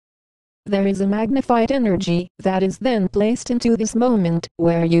there is a magnified energy that is then placed into this moment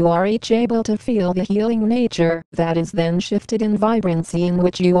where you are each able to feel the healing nature that is then shifted in vibrancy, in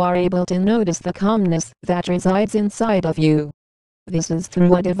which you are able to notice the calmness that resides inside of you. This is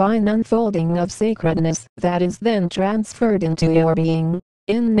through a divine unfolding of sacredness that is then transferred into your being,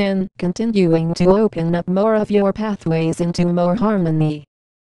 in then continuing to open up more of your pathways into more harmony.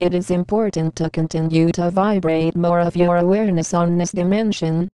 It is important to continue to vibrate more of your awareness on this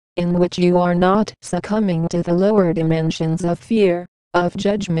dimension, in which you are not succumbing to the lower dimensions of fear, of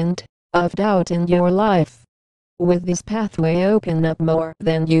judgment, of doubt in your life. With this pathway open up more,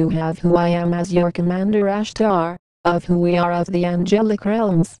 then you have who I am as your Commander Ashtar, of who we are of the angelic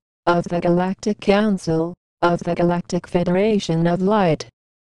realms, of the Galactic Council, of the Galactic Federation of Light.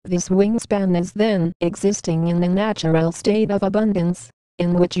 This wingspan is then existing in the natural state of abundance,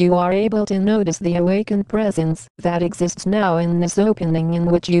 in which you are able to notice the awakened presence that exists now in this opening, in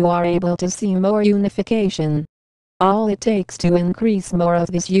which you are able to see more unification. All it takes to increase more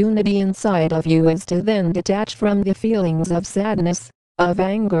of this unity inside of you is to then detach from the feelings of sadness, of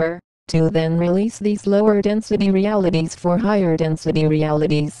anger, to then release these lower density realities for higher density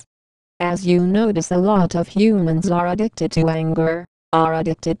realities. As you notice, a lot of humans are addicted to anger, are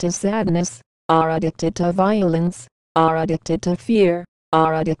addicted to sadness, are addicted to violence, are addicted to fear,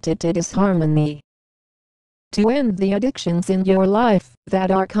 are addicted to disharmony. To end the addictions in your life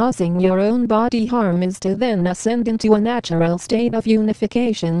that are causing your own body harm is to then ascend into a natural state of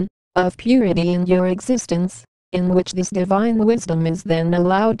unification, of purity in your existence, in which this divine wisdom is then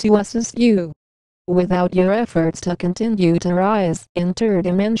allowed to assist you. Without your efforts to continue to rise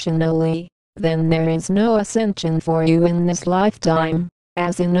interdimensionally, then there is no ascension for you in this lifetime,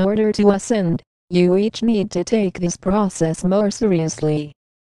 as in order to ascend, you each need to take this process more seriously.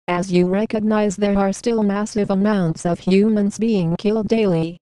 As you recognize there are still massive amounts of humans being killed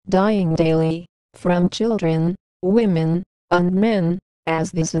daily, dying daily, from children, women, and men,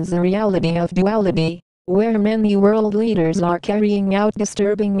 as this is a reality of duality, where many world leaders are carrying out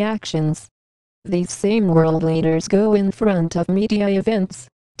disturbing actions. These same world leaders go in front of media events,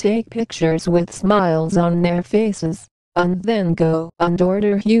 take pictures with smiles on their faces, and then go and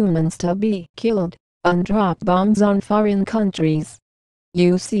order humans to be killed, and drop bombs on foreign countries.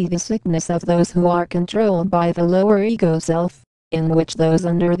 You see the sickness of those who are controlled by the lower ego self, in which those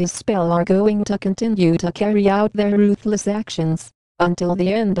under this spell are going to continue to carry out their ruthless actions, until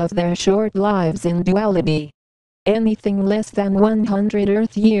the end of their short lives in duality. Anything less than 100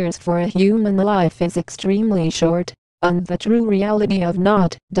 Earth years for a human life is extremely short, and the true reality of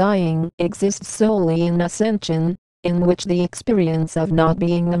not dying exists solely in ascension, in which the experience of not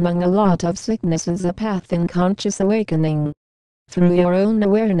being among a lot of sickness is a path in conscious awakening. Through your own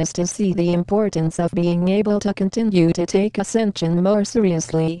awareness to see the importance of being able to continue to take ascension more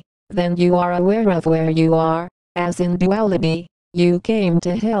seriously, then you are aware of where you are, as in duality, you came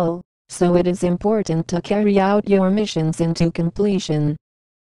to hell, so it is important to carry out your missions into completion.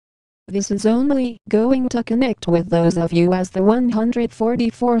 This is only going to connect with those of you as the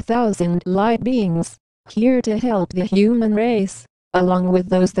 144,000 light beings, here to help the human race, along with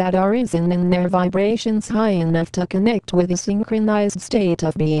those that are risen in their vibrations high enough to connect with a synchronized state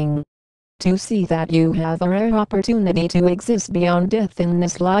of being. To see that you have a rare opportunity to exist beyond death in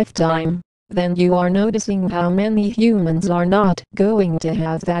this lifetime, then you are noticing how many humans are not going to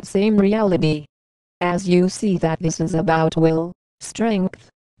have that same reality. As you see that this is about will, strength,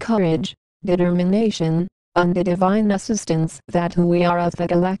 courage, determination, and the divine assistance that who we are of the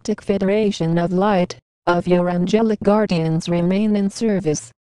Galactic Federation of Light, of your angelic guardians remain in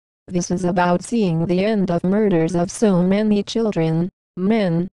service. This is about seeing the end of murders of so many children,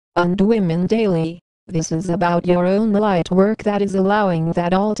 men, and women daily. This is about your own light work that is allowing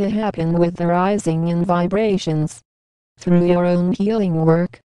that all to happen with the rising in vibrations. Through your own healing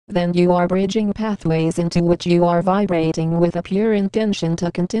work, then you are bridging pathways into which you are vibrating with a pure intention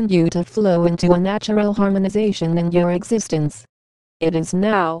to continue to flow into a natural harmonization in your existence. It is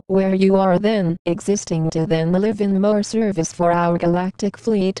now where you are then existing to then live in more service for our galactic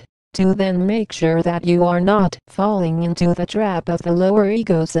fleet, to then make sure that you are not falling into the trap of the lower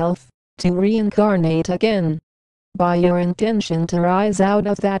ego self, to reincarnate again. By your intention to rise out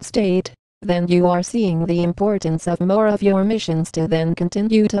of that state, then you are seeing the importance of more of your missions to then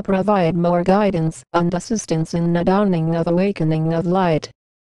continue to provide more guidance and assistance in the dawning of awakening of light.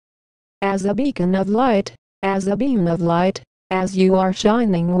 As a beacon of light, as a beam of light, as you are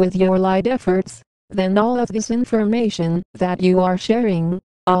shining with your light efforts, then all of this information that you are sharing,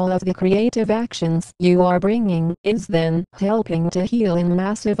 all of the creative actions you are bringing is then helping to heal in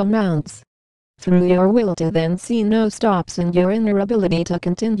massive amounts. Through your will to then see no stops in your inner ability to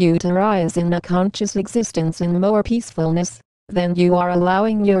continue to rise in a conscious existence in more peacefulness, then you are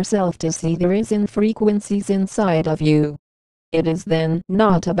allowing yourself to see the risen frequencies inside of you. It is then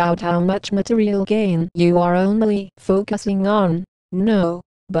not about how much material gain you are only focusing on, no,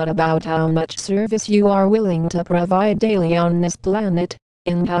 but about how much service you are willing to provide daily on this planet,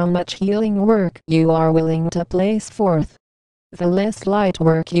 in how much healing work you are willing to place forth. The less light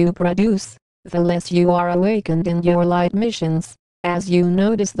work you produce, the less you are awakened in your light missions, as you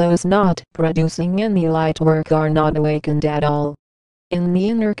notice those not producing any light work are not awakened at all. In the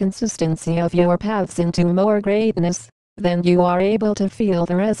inner consistency of your paths into more greatness, then you are able to feel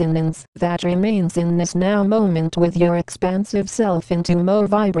the resonance that remains in this now moment with your expansive self into more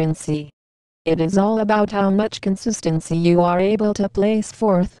vibrancy. It is all about how much consistency you are able to place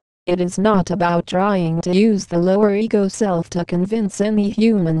forth. It is not about trying to use the lower ego self to convince any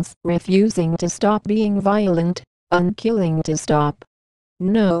humans refusing to stop being violent, unkilling to stop.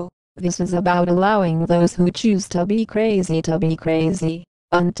 No, this is about allowing those who choose to be crazy,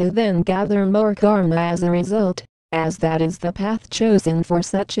 and to then gather more karma as a result, as that is the path chosen for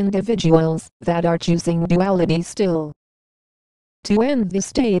such individuals that are choosing duality still. To end the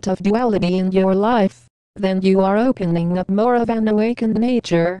state of duality in your life, then you are opening up more of an awakened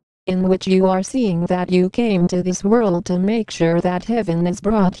nature, in which you are seeing that you came to this world to make sure that heaven is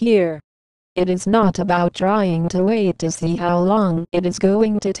brought here. It is not about trying to wait to see how long it is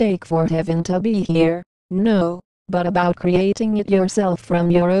going to take for heaven to be here, no, but about creating it yourself from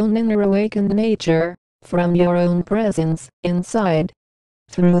your own inner awakened nature, from your own presence inside.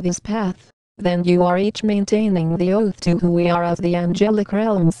 Through this path, then you are each maintaining the oath to who we are of the angelic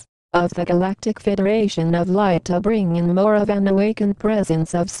realms, of the Galactic Federation of Light, to bring in more of an awakened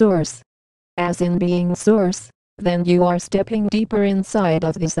presence of Source. As in being Source, then you are stepping deeper inside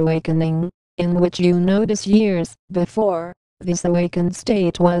of this awakening, in which you notice years before, this awakened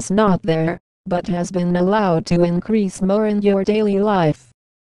state was not there, but has been allowed to increase more in your daily life.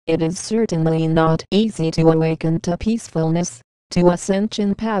 It is certainly not easy to awaken to peacefulness, to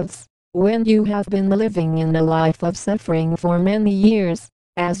ascension paths, when you have been living in a life of suffering for many years.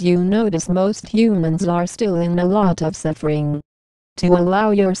 As you notice, most humans are still in a lot of suffering. To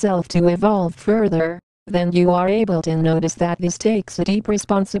allow yourself to evolve further, then you are able to notice that this takes a deep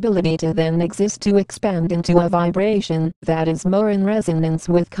responsibility to then exist, to expand into a vibration that is more in resonance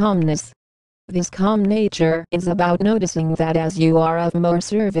with calmness. This calm nature is about noticing that as you are of more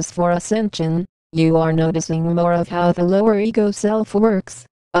service for ascension, you are noticing more of how the lower ego self works,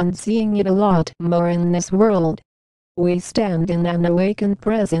 and seeing it a lot more in this world. We stand in an awakened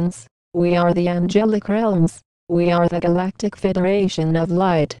presence. We are the angelic realms. We are the Galactic Federation of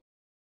Light.